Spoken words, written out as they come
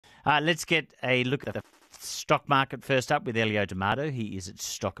Let's get a look at the stock market first up with Elio D'Amato. He is at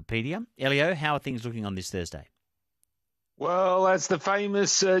Stockopedia. Elio, how are things looking on this Thursday? Well, as the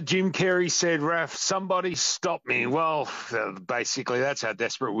famous Jim Carrey said, Raf, somebody stop me. Well, basically, that's how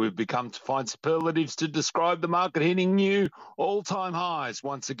desperate we've become to find superlatives to describe the market hitting new all-time highs.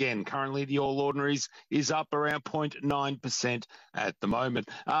 Once again, currently the All Ordinaries is up around 0.9% at the moment.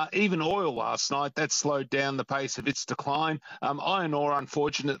 Even oil last night, that slowed down the pace of its decline. Iron ore,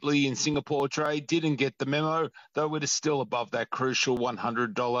 unfortunately, in Singapore trade didn't get the memo, though it is still above that crucial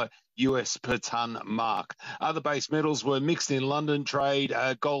 $100 US per tonne mark. Other base metals were mixed in London trade.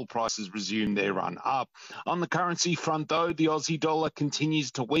 Gold prices resumed their run up. On the currency front, though, the Aussie dollar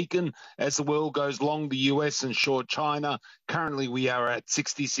continues to weaken as the world goes long the US and short China. Currently, we are at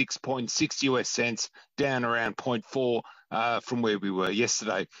 66.6 US cents, down around 0.4 from where we were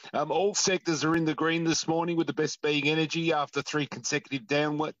yesterday. All sectors are in the green this morning, with the best being energy after 3 consecutive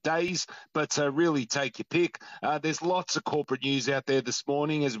downward days, but really take your pick. There's lots of corporate news out there this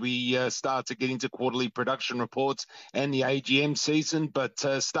morning as we start to get into quarterly production reports and the AGM season, but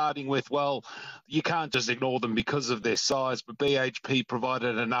starting with, well, you can't just ignore them because of their size, but BHP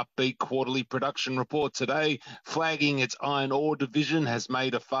provided an upbeat quarterly production report today, flagging its iron ore division has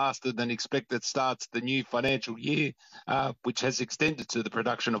made a faster than expected start to the new financial year, which has extended to the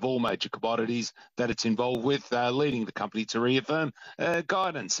production of all major commodities that it's involved with, leading the company to reaffirm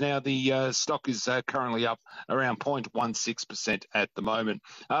guidance. Now, the stock is currently up around 0.16% at the moment.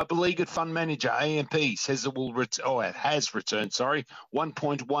 Beleaguered fund manager AMP says it has returned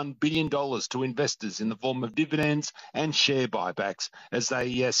 $1.1 billion to investors in the form of dividends and share buybacks as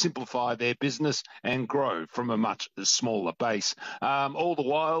they simplify their business and grow from a much smaller base. All the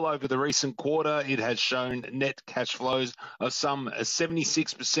while, over the recent quarter, it has shown net cash flows of some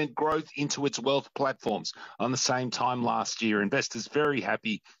 76% growth into its wealth platforms on the same time last year. Investors very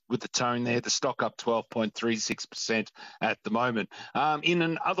happy with the tone there. The stock up 12.36% at the moment. In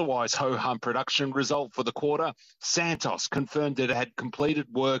an otherwise ho-hum production result for the quarter, Santos confirmed that it had completed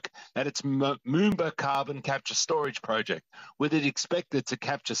work at its Moomba carbon capture storage project, with it expected to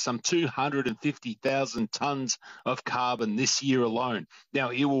capture some 250,000 tonnes of carbon this year alone. Now,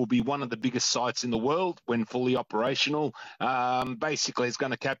 it will be one of the biggest sites in the world when fully operational. Basically, it's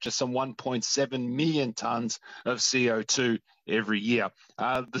going to capture some 1.7 million tonnes of CO2 every year.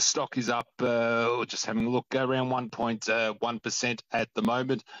 The stock is up, just having a look, around 1.1% at the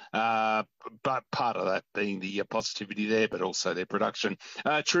moment, but part of that being the positivity there, but also their production.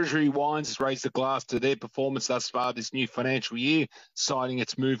 Treasury Wines has raised a glass to their performance thus far this new financial year, citing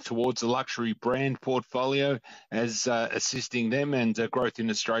its move towards the luxury brand portfolio as assisting them, and growth in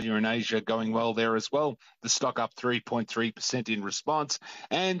Australia and Asia going well there as well. The stock up 3.3% in response.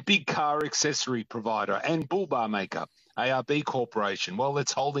 And big car accessory provider and bull bar maker ARB Corporation, well,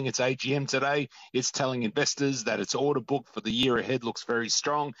 it's holding its AGM today. It's telling investors that its order book for the year ahead looks very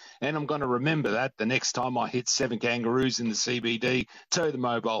strong, and I'm going to remember that the next time I hit 7 kangaroos in the CBD, tow the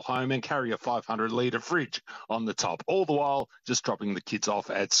mobile home, and carry a 500-litre fridge on the top, all the while just dropping the kids off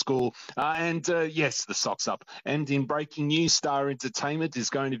at school. Yes, the stock's up. And in breaking news, Star Entertainment is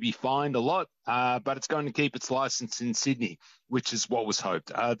going to be fined a lot, but it's going to keep its licence in Sydney, which is what was hoped.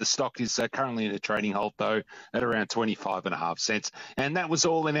 The stock is currently in a trading halt, though, at around 25.5 cents. And that was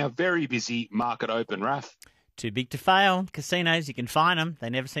all in our very busy market open, Raf. Too big to fail. Casinos, you can fine them. They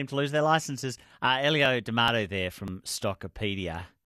never seem to lose their licences. Elio D'Amato there from Stockopedia.